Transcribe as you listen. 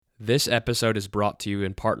This episode is brought to you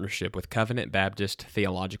in partnership with Covenant Baptist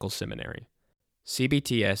Theological Seminary.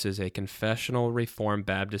 CBTS is a confessional Reformed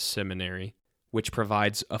Baptist seminary which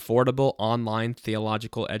provides affordable online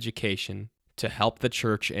theological education to help the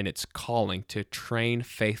church in its calling to train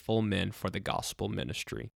faithful men for the gospel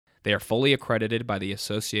ministry. They are fully accredited by the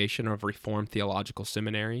Association of Reformed Theological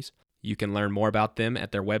Seminaries. You can learn more about them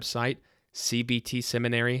at their website,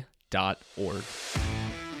 cbtseminary.org.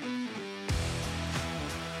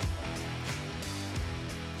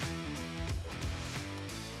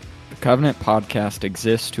 The Covenant Podcast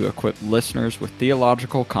exists to equip listeners with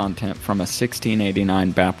theological content from a 1689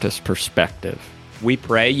 Baptist perspective. We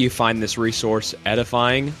pray you find this resource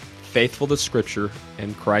edifying, faithful to Scripture,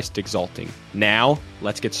 and Christ exalting. Now,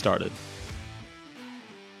 let's get started.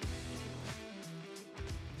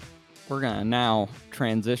 We're going to now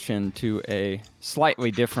transition to a slightly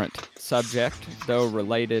different subject, though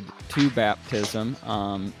related to baptism.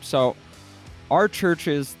 So, are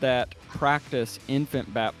churches that practice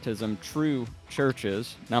infant baptism true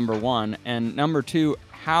churches, number one? And number two,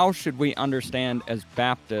 how should we understand as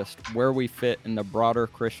Baptists where we fit in the broader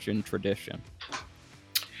Christian tradition?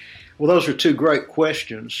 Well, those are two great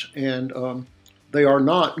questions, and they are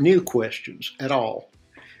not new questions at all.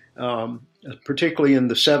 Particularly in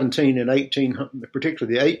the 17 and 18,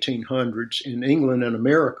 particularly the 1800s in England and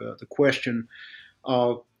America, the question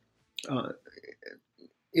of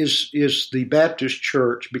is the Baptist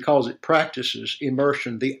church, because it practices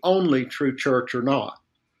immersion, the only true church or not?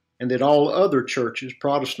 And that all other churches,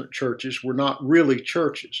 Protestant churches, were not really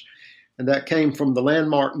churches. And that came from the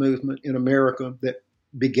landmark movement in America that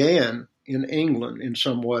began in England in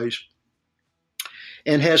some ways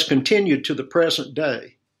and has continued to the present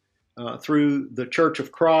day through the Church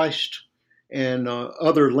of Christ and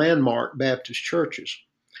other landmark Baptist churches.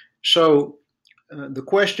 So the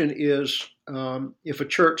question is, if a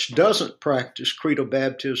church doesn't practice creedal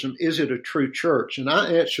baptism, is it a true church? And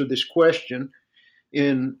I answer this question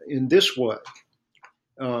in this way.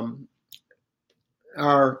 The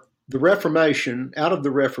Reformation, out of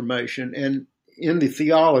the Reformation, and in the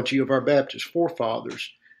theology of our Baptist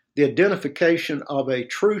forefathers, the identification of a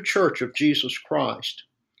true church of Jesus Christ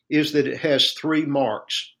is that it has three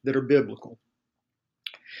marks that are biblical.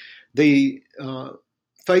 The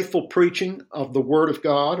faithful preaching of the Word of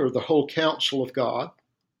God, or the whole counsel of God.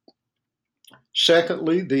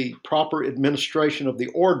 Secondly, the proper administration of the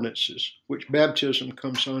ordinances, which baptism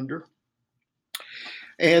comes under.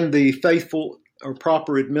 And the faithful or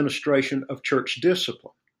proper administration of church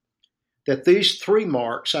discipline. That these three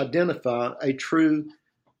marks identify a true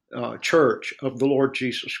church of the Lord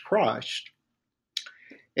Jesus Christ.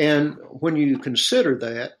 And when you consider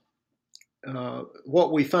that,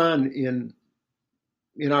 what we find in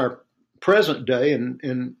our present day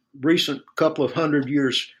and recent couple of hundred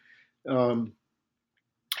years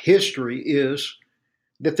history is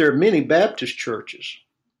that there are many Baptist churches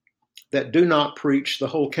that do not preach the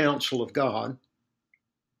whole counsel of God,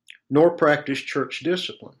 nor practice church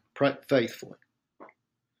discipline faithfully.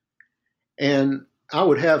 And I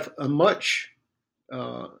would have a much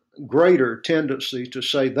greater tendency to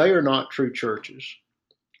say they are not true churches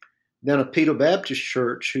than a Pt.2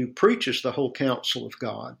 church who preaches the whole counsel of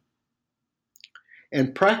God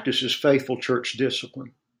and practices faithful church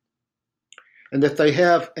discipline. And that they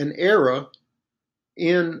have an error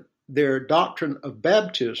in their doctrine of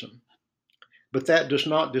baptism, but that does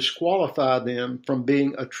not disqualify them from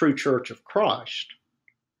being a true church of Christ.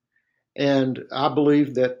 And I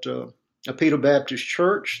believe that a Pt.2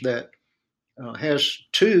 church that has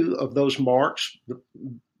two of those marks,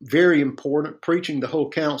 very important, preaching the whole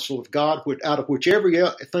counsel of God, out of which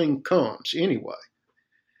everything comes anyway.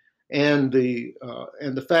 And the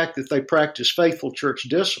fact that they practice faithful church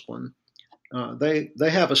discipline, they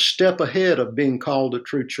have a step ahead of being called a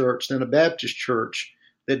true church than a Baptist church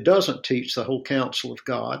that doesn't teach the whole counsel of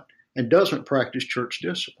God and doesn't practice church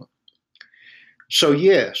discipline. So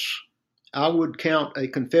yes, I would count a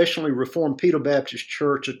confessionally reformed Pt.2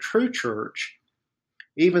 church a true church,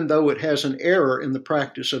 even though it has an error in the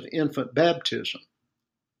practice of infant baptism.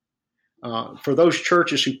 For those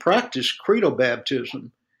churches who practice creedal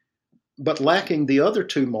baptism, but lacking the other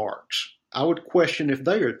two marks, I would question if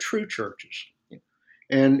they are true churches.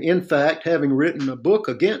 And in fact, having written a book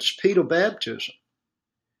against pedal baptism,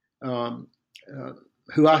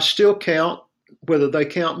 who I still count, whether they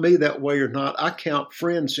count me that way or not, I count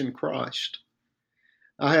friends in Christ.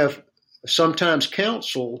 I have sometimes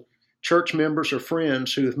counseled church members or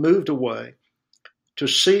friends who have moved away to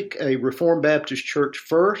seek a Reformed Baptist church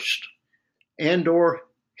first and or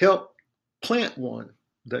help plant one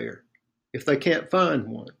there if they can't find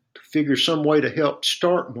one, to figure some way to help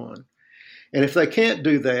start one. And if they can't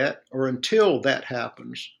do that, or until that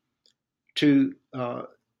happens, to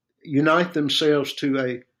unite themselves to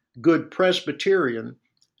a good Presbyterian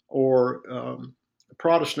or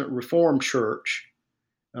Protestant Reformed church,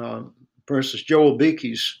 for instance, Joel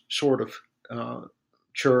Beakey's sort of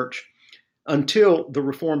church, until the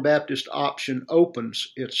Reformed Baptist option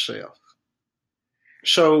opens itself.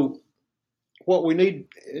 So what we need,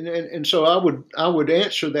 and so I would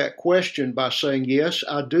answer that question by saying, yes,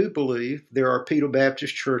 I do believe there are Pt.2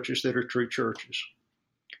 churches that are true churches.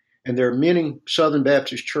 And there are many Southern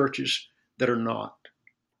Baptist churches that are not.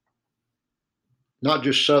 Not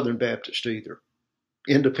just Southern Baptist either.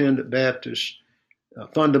 Independent Baptist,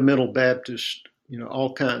 fundamental Baptist,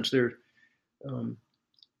 all kinds.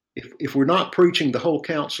 If we're not preaching the whole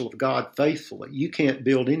counsel of God faithfully, you can't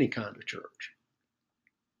build any kind of church.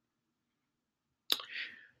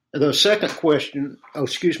 The second question,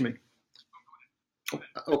 excuse me.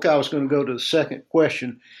 Okay, I was going to go to the second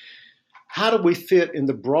question. How do we fit in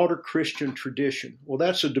the broader Christian tradition? Well,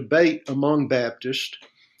 that's a debate among Baptists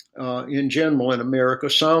in general in America.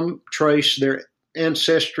 Some trace their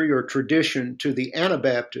ancestry or tradition to the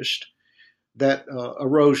Anabaptist that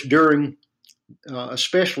arose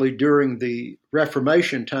especially during the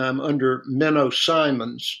Reformation time under Menno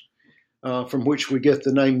Simons, from which we get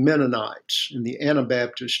the name Mennonites in the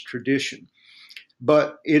Anabaptist tradition.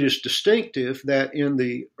 But it is distinctive that in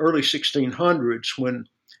the early 1600s, when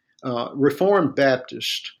Reformed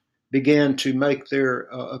Baptists began to make their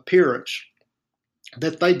appearance,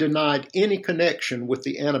 that they denied any connection with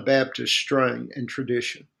the Anabaptist strain and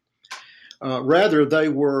tradition. Rather, they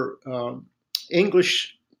were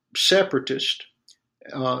English separatists.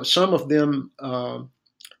 Some of them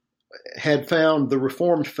had found the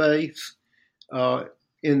Reformed faith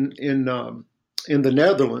in the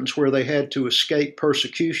Netherlands, where they had to escape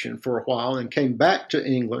persecution for a while, and came back to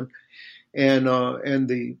England. And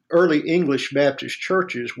the early English Baptist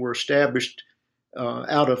churches were established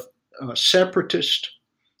out of separatists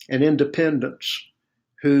and independents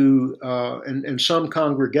who and some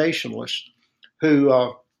Congregationalists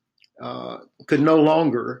who could no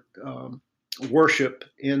longer worship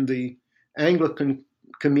in the Anglican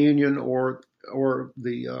communion or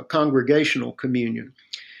the congregational communion.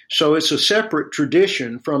 So it's a separate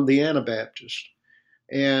tradition from the Anabaptist.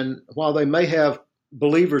 And while they may have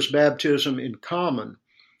believers' baptism in common,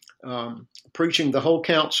 preaching the whole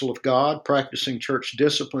counsel of God, practicing church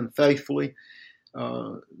discipline faithfully,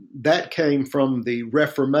 that came from the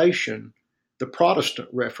Reformation, the Protestant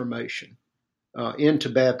Reformation, into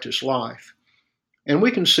Baptist life. And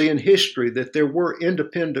we can see in history that there were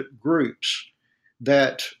independent groups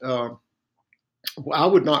that I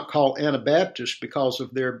would not call Anabaptist because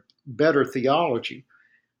of their better theology,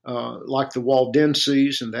 like the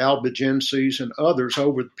Waldenses and the Albigenses and others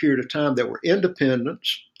over the period of time that were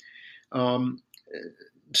independents.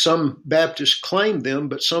 Some Baptists claimed them,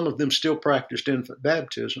 but some of them still practiced infant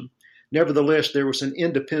baptism. Nevertheless, there was an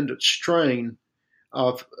independent strain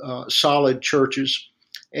of solid churches,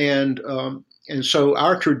 and so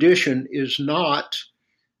our tradition is not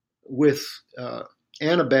with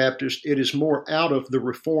Anabaptist. It is more out of the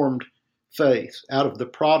Reformed faith, out of the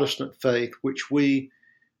Protestant faith, which we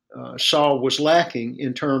saw was lacking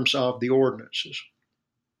in terms of the ordinances.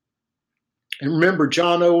 And remember,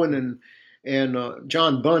 John Owen and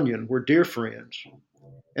John Bunyan were dear friends,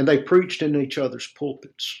 and they preached in each other's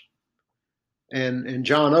pulpits. And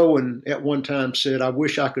John Owen at one time said, "I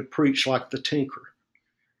wish I could preach like the tinker,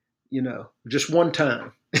 just one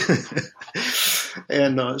time."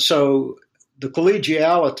 And so the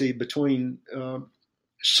collegiality between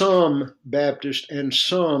some Baptist and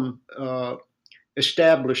some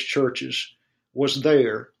established churches was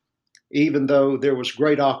there, even though there was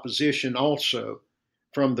great opposition also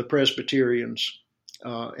from the Presbyterians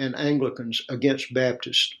and Anglicans against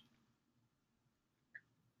Baptists.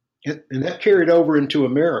 And that carried over into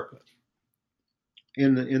America.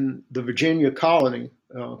 In the Virginia colony,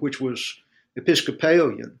 which was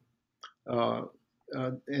Episcopalian,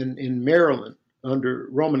 and in Maryland under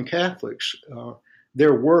Roman Catholics,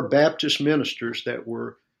 there were Baptist ministers that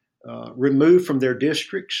were removed from their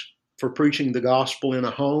districts for preaching the gospel in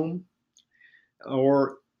a home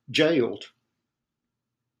or jailed.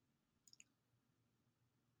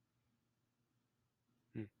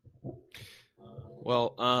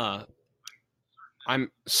 Well,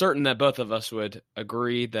 I'm certain that both of us would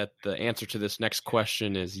agree that the answer to this next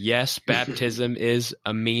question is yes, baptism is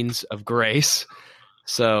a means of grace.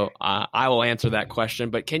 So I will answer that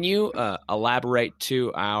question. But can you elaborate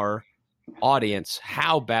to our audience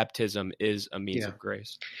how baptism is a means of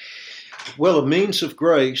grace? Well, a means of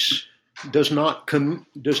grace does not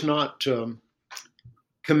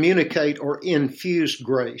communicate or infuse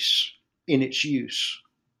grace in its use.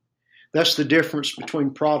 That's the difference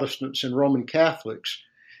between Protestants and Roman Catholics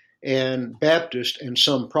and Baptists and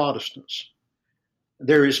some Protestants.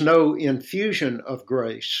 There is no infusion of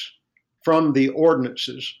grace from the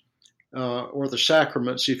ordinances or the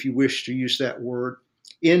sacraments, if you wish to use that word,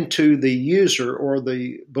 into the user or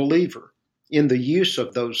the believer in the use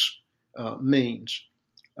of those means.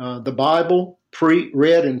 The Bible,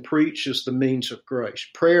 read and preached, is the means of grace.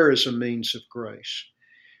 Prayer is a means of grace.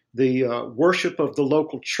 The worship of the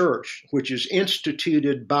local church, which is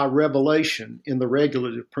instituted by revelation in the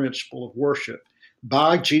regulative principle of worship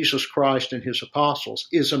by Jesus Christ and his apostles,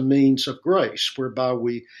 is a means of grace, whereby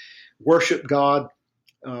we worship God,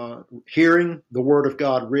 hearing the word of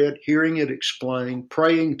God read, hearing it explained,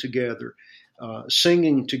 praying together,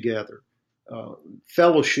 singing together,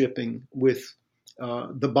 fellowshipping with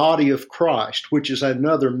the body of Christ, which is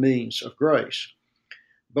another means of grace.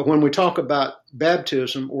 But when we talk about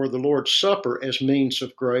baptism or the Lord's Supper as means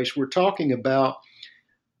of grace, we're talking about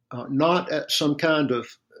not some kind of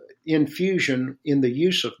infusion in the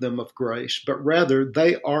use of them of grace, but rather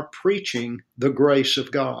they are preaching the grace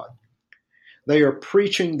of God. They are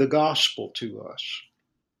preaching the gospel to us.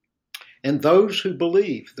 And those who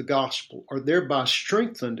believe the gospel are thereby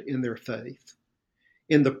strengthened in their faith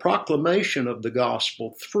in the proclamation of the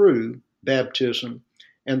gospel through baptism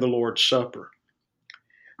and the Lord's Supper.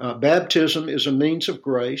 Baptism is a means of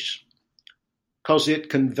grace because it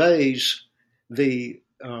conveys the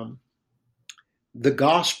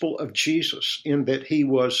gospel of Jesus, in that he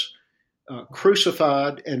was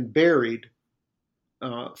crucified and buried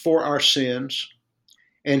for our sins,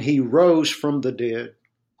 and he rose from the dead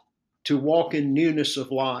to walk in newness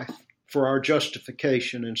of life for our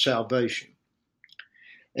justification and salvation.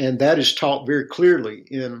 And that is taught very clearly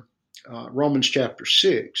in Romans chapter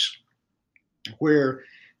 6, where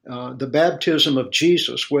the baptism of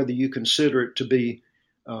Jesus, whether you consider it to be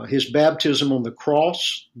his baptism on the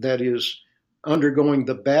cross, that is undergoing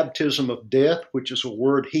the baptism of death, which is a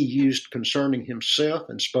word he used concerning himself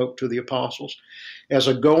and spoke to the apostles, as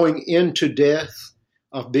a going into death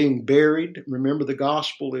of being buried. Remember, the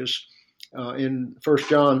gospel is in 1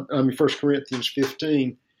 Corinthians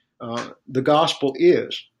 15, the gospel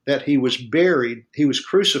is that he was buried, he was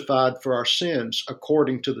crucified for our sins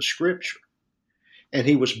according to the scripture. And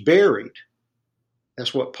he was buried.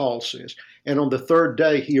 That's what Paul says. And on the third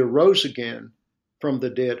day, he arose again from the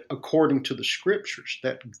dead according to the scriptures.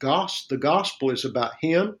 That the gospel is about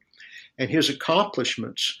him and his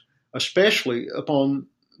accomplishments, especially upon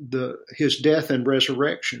his death and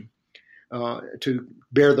resurrection, to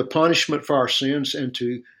bear the punishment for our sins and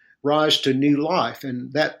to rise to new life.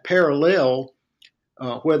 And that parallel,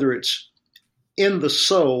 whether it's in the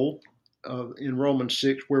soul, in Romans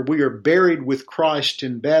 6, where we are buried with Christ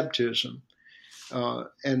in baptism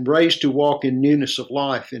and raised to walk in newness of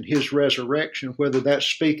life in his resurrection, whether that's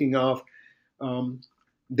speaking of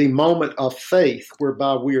the moment of faith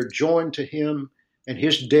whereby we are joined to him and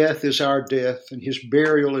his death is our death and his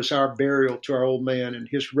burial is our burial to our old man and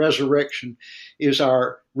his resurrection is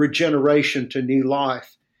our regeneration to new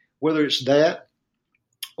life, whether it's that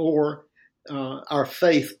or our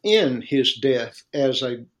faith in his death as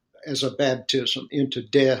a baptism into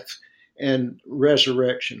death and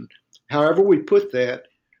resurrection. However we put that,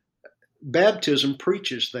 baptism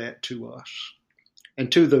preaches that to us.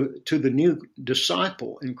 And to the new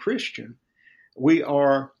disciple and Christian, we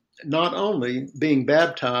are not only being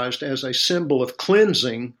baptized as a symbol of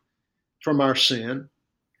cleansing from our sin,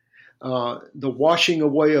 the washing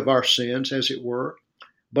away of our sins, as it were,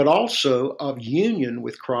 but also of union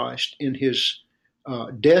with Christ in his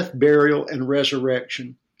death, burial, and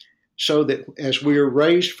resurrection, so that as we are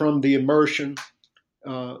raised from the immersion,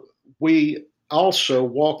 we also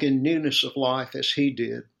walk in newness of life as he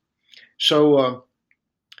did. So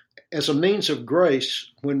as a means of grace,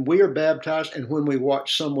 when we are baptized and when we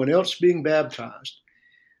watch someone else being baptized,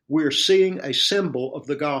 we're seeing a symbol of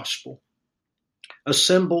the gospel, a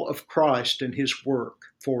symbol of Christ and his work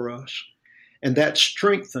for us. And that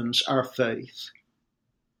strengthens our faith.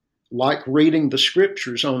 Like reading the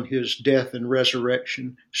scriptures on his death and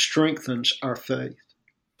resurrection strengthens our faith.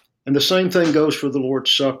 And the same thing goes for the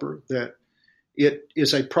Lord's Supper, that it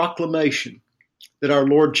is a proclamation that our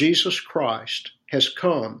Lord Jesus Christ has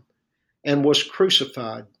come and was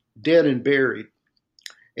crucified, dead and buried,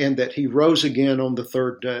 and that he rose again on the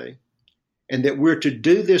third day. And that we're to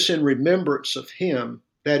do this in remembrance of him,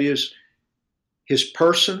 that is, his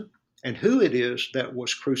person and who it is that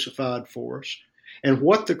was crucified for us, and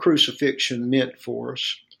what the crucifixion meant for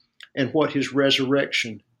us, and what his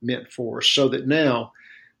resurrection meant for us, so that now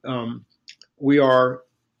we are,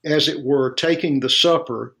 as it were, taking the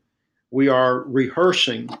supper. We are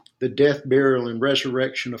rehearsing the death, burial, and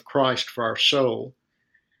resurrection of Christ for our soul.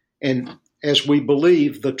 And as we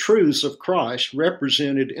believe the truths of Christ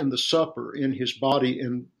represented in the supper, in his body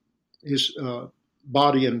and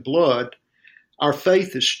blood, our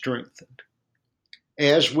faith is strengthened.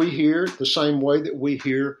 As we hear, the same way that we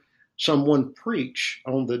hear someone preach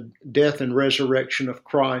on the death and resurrection of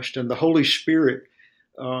Christ, and the Holy Spirit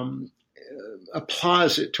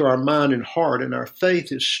applies it to our mind and heart, and our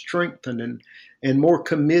faith is strengthened and more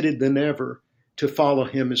committed than ever to follow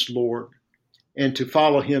him as Lord, and to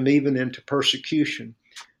follow him even into persecution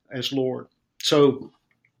as Lord. So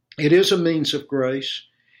it is a means of grace.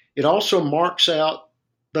 It also marks out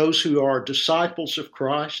those who are disciples of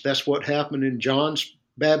Christ. That's what happened in John's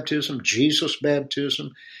baptism, Jesus'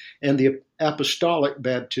 baptism, and the apostolic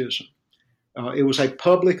baptism. It was a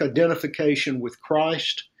public identification with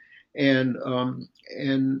Christ, and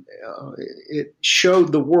it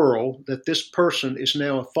showed the world that this person is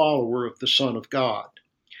now a follower of the Son of God.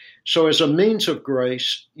 So as a means of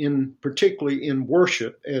grace, particularly in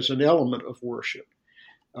worship, as an element of worship,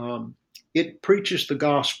 it preaches the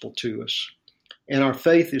gospel to us, and our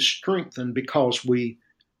faith is strengthened because we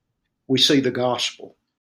see the gospel.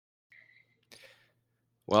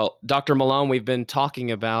 Well, Dr. Malone, we've been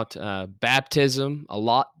talking about baptism a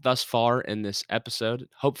lot thus far in this episode.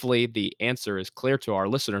 Hopefully the answer is clear to our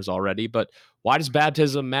listeners already, but why does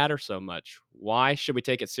baptism matter so much? Why should we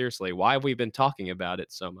take it seriously? Why have we been talking about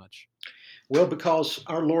it so much? Well, because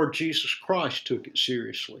our Lord Jesus Christ took it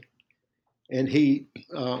seriously. And he,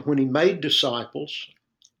 when he made disciples,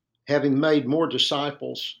 having made more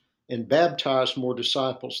disciples and baptized more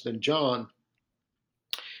disciples than John,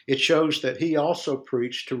 it shows that he also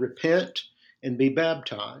preached to repent and be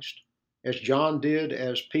baptized, as John did,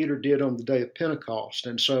 as Peter did on the day of Pentecost.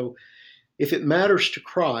 And so if it matters to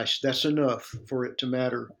Christ, that's enough for it to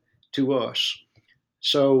matter to us.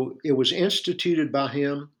 So it was instituted by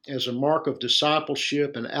him as a mark of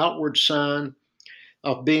discipleship, an outward sign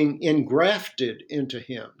of being engrafted into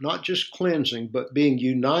him, not just cleansing, but being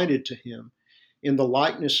united to him in the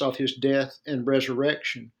likeness of his death and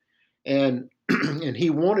resurrection. And he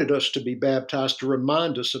wanted us to be baptized to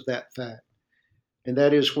remind us of that fact. And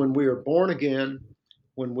that is, when we are born again,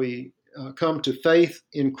 when we come to faith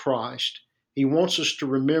in Christ, he wants us to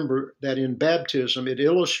remember that in baptism it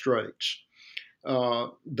illustrates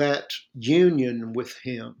that union with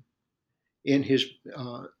him in his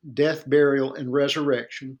death, burial, and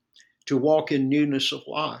resurrection, to walk in newness of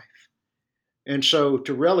life. And so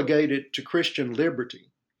to relegate it to Christian liberty,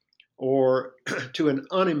 or to an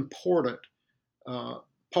unimportant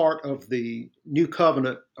part of the new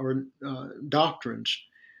covenant or doctrines,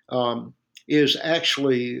 is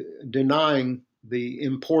actually denying the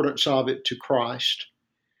importance of it to Christ.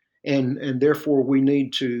 And therefore we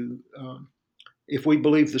need to, if we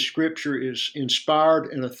believe the scripture is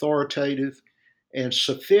inspired and authoritative and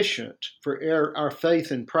sufficient for our faith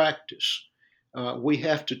and practice, we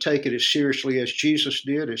have to take it as seriously as Jesus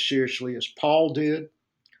did, as seriously as Paul did,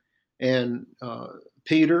 and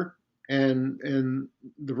Peter, and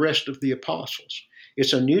the rest of the apostles.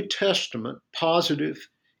 It's a New Testament positive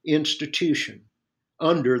institution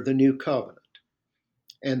under the new covenant.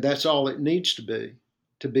 And that's all it needs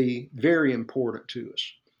to be very important to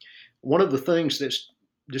us. One of the things that's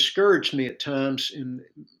discouraged me at times,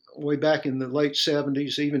 way back in the late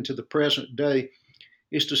 70s, even to the present day,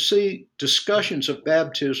 is to see discussions of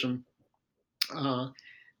baptism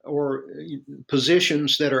or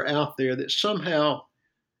positions that are out there that somehow,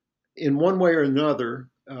 in one way or another,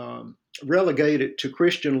 relegate it to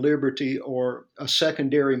Christian liberty or a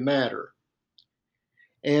secondary matter.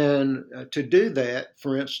 And to do that,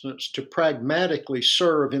 for instance, to pragmatically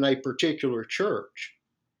serve in a particular church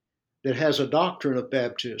that has a doctrine of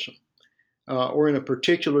baptism, or in a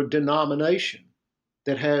particular denomination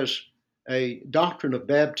that has a doctrine of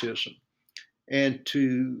baptism, and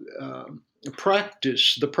to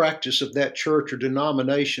practice the practice of that church or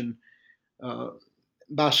denomination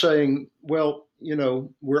by saying, well,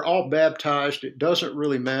 we're all baptized, it doesn't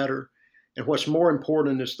really matter, and what's more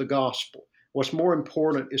important is the gospel. What's more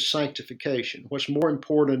important is sanctification. What's more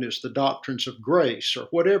important is the doctrines of grace, or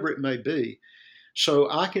whatever it may be.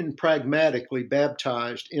 So I can pragmatically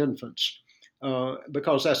baptize infants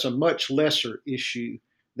because that's a much lesser issue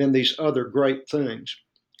than these other great things.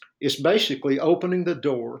 It's basically opening the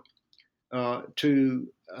door to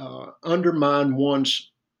undermine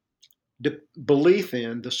one's belief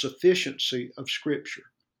in the sufficiency of Scripture.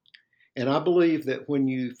 And I believe that when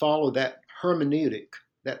you follow that hermeneutic,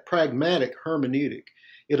 that pragmatic hermeneutic,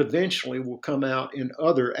 it eventually will come out in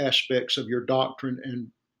other aspects of your doctrine and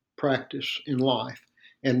practice in life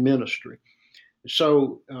and ministry.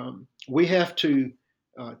 So we have to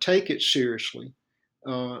take it seriously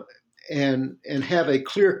and have a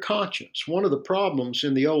clear conscience. One of the problems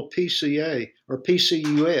in the old PCA or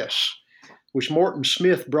PCUS, which Morton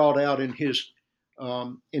Smith brought out in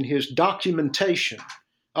his documentation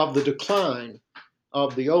of the decline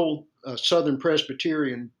of the old Southern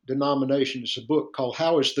Presbyterian denomination, is a book called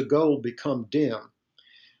 "How Has the Gold Become Dim?"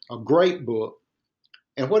 A great book.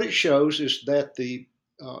 And what it shows is that the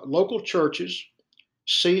local churches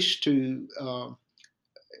cease to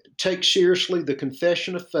take seriously the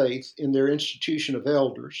confession of faith in their institution of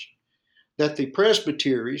elders, that the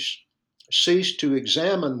presbyteries cease to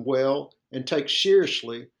examine well and take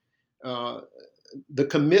seriously the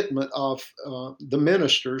commitment of the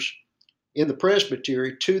ministers in the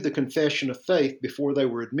presbytery to the confession of faith before they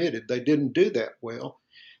were admitted. They didn't do that well.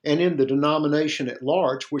 And in the denomination at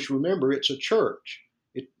large, which, remember, it's a church.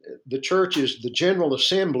 The church is the General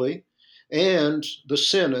Assembly and the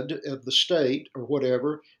Synod of the state or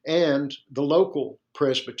whatever, and the local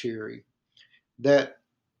presbytery, that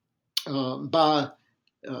by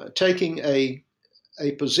taking a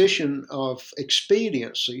position of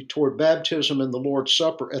expediency toward baptism and the Lord's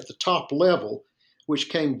Supper at the top level, which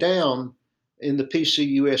came down in the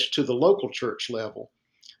PCUS to the local church level.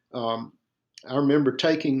 I remember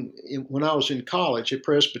taking, when I was in college, a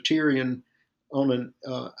Presbyterian on an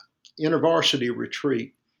intervarsity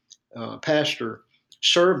retreat. Pastor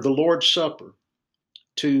served the Lord's Supper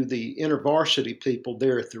to the intervarsity people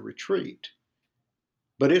there at the retreat.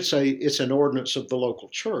 But it's an ordinance of the local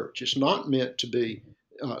church. It's not meant to be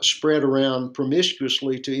spread around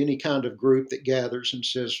promiscuously to any kind of group that gathers and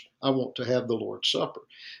says, I want to have the Lord's Supper.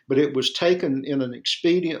 But it was taken in an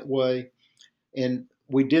expedient way, and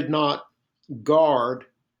we did not guard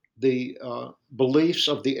the beliefs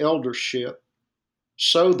of the eldership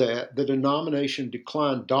so that the denomination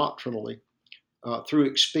declined doctrinally through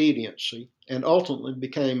expediency and ultimately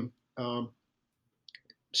became,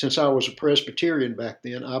 since I was a Presbyterian back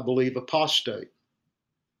then, I believe apostate.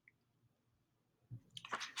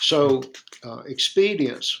 So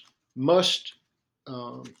expedience must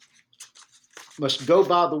go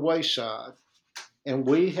by the wayside, and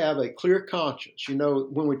we have a clear conscience. You know,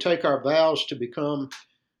 when we take our vows to become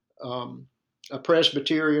a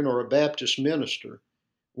Presbyterian or a Baptist minister,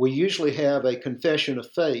 we usually have a confession of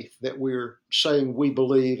faith that we're saying we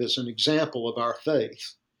believe as an example of our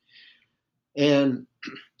faith. And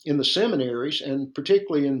in the seminaries, and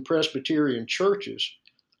particularly in Presbyterian churches,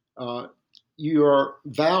 you are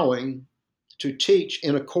vowing to teach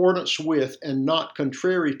in accordance with and not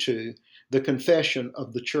contrary to the confession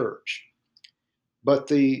of the church. But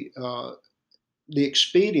the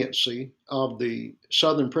expediency of the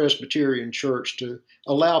Southern Presbyterian Church to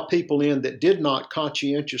allow people in that did not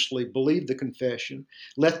conscientiously believe the confession,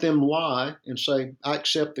 let them lie and say, I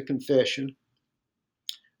accept the confession,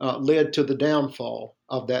 led to the downfall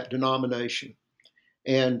of that denomination.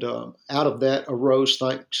 And out of that arose,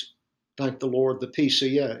 thank the Lord, the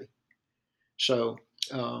PCA. So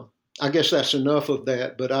I guess that's enough of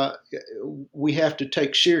that, but we have to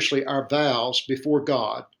take seriously our vows before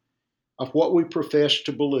God of what we profess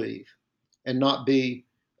to believe and not be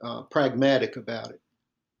pragmatic about it.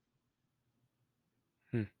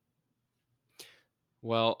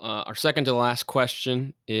 Well, our second to last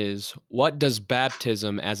question is, what does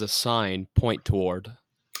baptism as a sign point toward?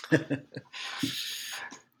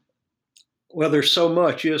 Well, there's so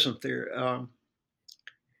much, isn't there?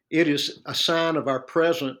 It is a sign of our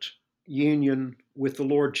present union with the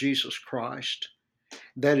Lord Jesus Christ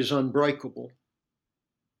that is unbreakable,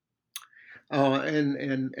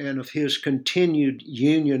 and of his continued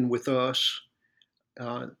union with us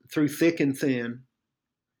through thick and thin.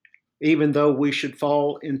 Even though we should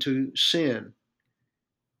fall into sin,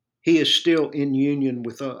 he is still in union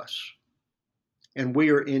with us, and we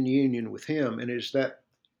are in union with him. And it is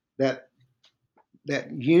that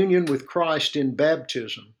union with Christ in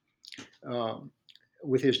baptism,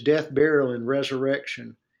 with his death, burial, and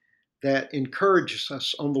resurrection, that encourages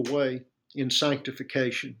us on the way in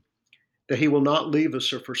sanctification, that he will not leave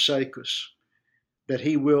us or forsake us, that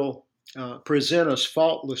he will present us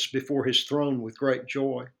faultless before his throne with great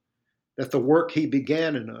joy, that the work he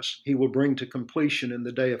began in us, he will bring to completion in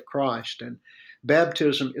the day of Christ. And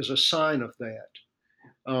baptism is a sign of that.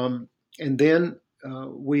 And then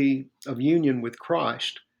of union with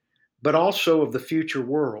Christ, but also of the future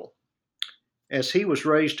world. As he was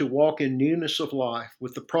raised to walk in newness of life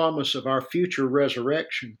with the promise of our future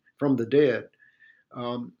resurrection from the dead,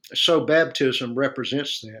 so baptism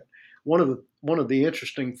represents that. one of the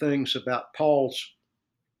interesting things about Paul's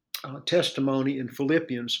testimony in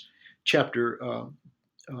Philippians chapter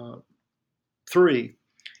 3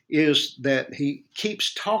 is that he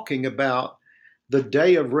keeps talking about the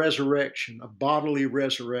day of resurrection, a bodily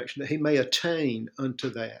resurrection, that he may attain unto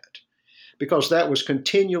that, because that was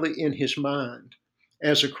continually in his mind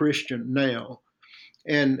as a Christian now.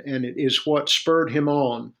 And it is what spurred him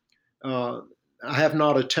on. I have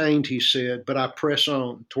not attained, he said, but I press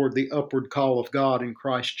on toward the upward call of God in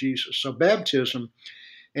Christ Jesus. So baptism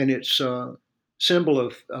and its symbol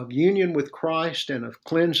of union with Christ and of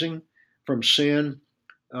cleansing from sin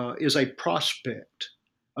is a prospect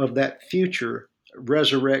of that future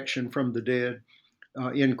resurrection from the dead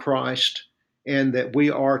in Christ, and that we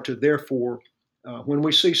are to therefore, when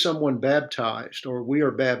we see someone baptized or we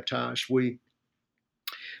are baptized,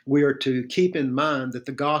 we are to keep in mind that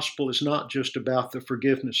the gospel is not just about the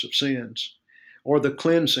forgiveness of sins or the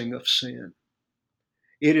cleansing of sin.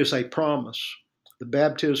 It is a promise. The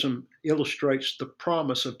baptism illustrates the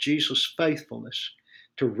promise of Jesus' faithfulness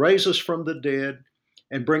to raise us from the dead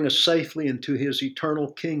and bring us safely into his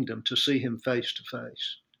eternal kingdom to see him face to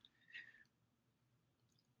face.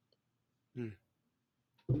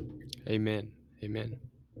 Amen. Amen.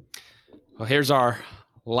 Well, here's our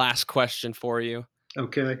last question for you.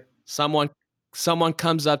 Okay. Someone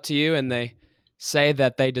comes up to you and they say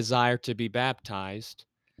that they desire to be baptized.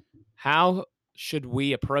 How should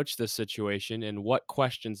we approach this situation, and what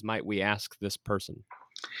questions might we ask this person?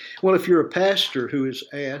 Well, if you're a pastor who is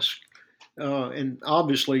asked, and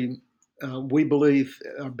obviously we believe,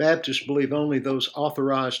 Baptists believe only those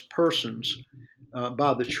authorized persons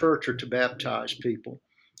by the church are to baptize people.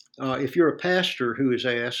 If you're a pastor who is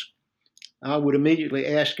asked, I would immediately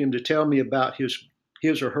ask him to tell me about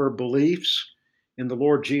his or her beliefs in the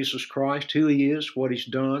Lord Jesus Christ, who he is, what he's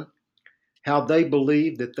done, how they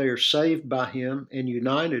believe that they are saved by him and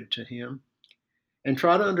united to him, and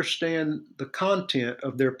try to understand the content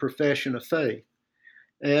of their profession of faith.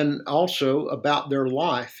 And also about their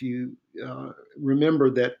life. You remember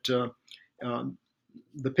that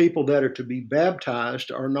the people that are to be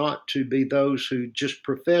baptized are not to be those who just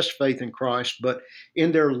profess faith in Christ, but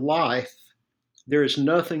in their life, there is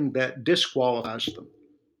nothing that disqualifies them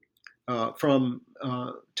from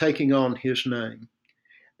taking on his name.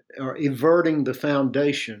 Or everting the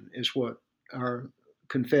foundation is what our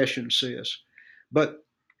confession says. But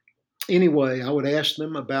anyway, I would ask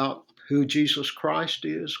them about who Jesus Christ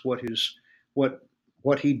is, what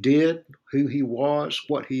he did, who he was,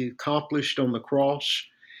 what he accomplished on the cross,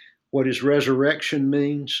 what his resurrection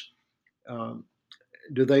means.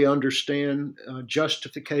 Do they understand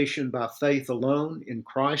justification by faith alone in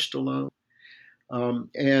Christ alone?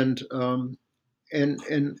 And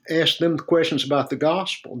ask them questions about the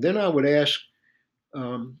gospel. Then I would ask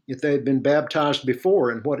if they had been baptized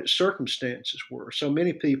before and what its circumstances were. So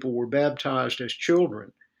many people were baptized as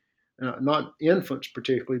children, not infants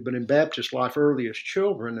particularly, but in Baptist life early as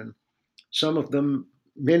children. And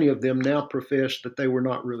many of them now profess that they were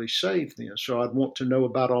not really saved then. So I'd want to know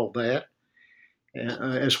about all that,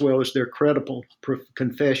 as well as their credible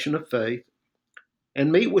confession of faith,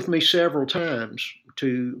 and meet with me several times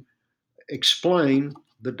to explain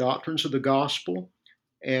the doctrines of the gospel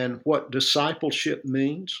and what discipleship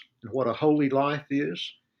means and what a holy life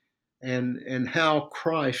is, and how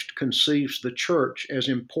Christ conceives the church as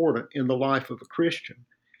important in the life of a Christian.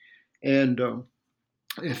 And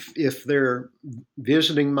if they're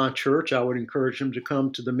visiting my church, I would encourage them to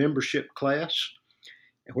come to the membership class,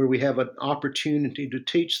 where we have an opportunity to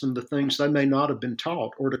teach them the things they may not have been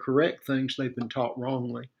taught, or to correct things they've been taught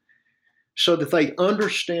wrongly, so that they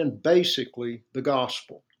understand basically the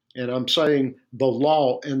gospel. And I'm saying the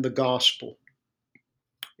law and the gospel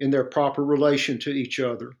in their proper relation to each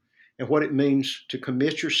other, and what it means to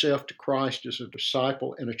commit yourself to Christ as a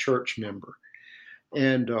disciple and a church member,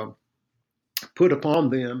 and put upon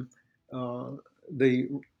them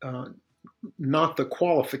the not the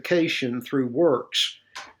qualification through works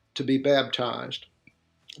to be baptized,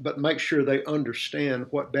 but make sure they understand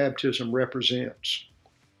what baptism represents.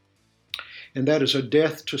 And that is a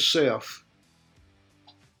death to self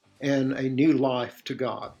and a new life to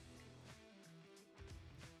God.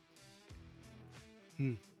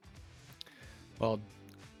 Well,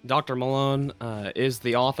 Dr. Malone is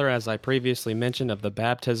the author, as I previously mentioned, of The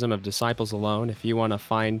Baptism of Disciples Alone. If you want to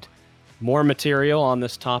find more material on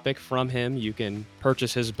this topic from him, you can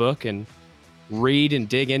purchase his book and read and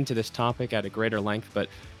dig into this topic at a greater length. But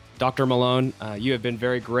Dr. Malone, you have been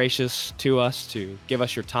very gracious to us to give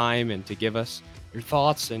us your time and to give us your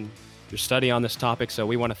thoughts and your study on this topic. So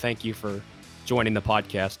we want to thank you for joining the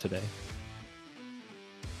podcast today.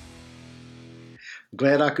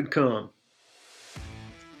 Glad I could come.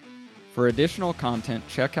 For additional content,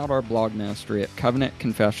 check out our blog ministry at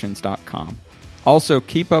covenantconfessions.com. Also,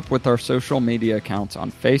 keep up with our social media accounts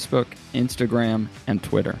on Facebook, Instagram, and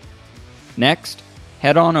Twitter. Next,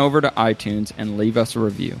 head on over to iTunes and leave us a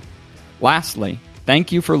review. Lastly,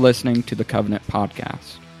 thank you for listening to the Covenant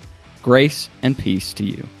Podcast. Grace and peace to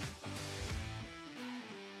you.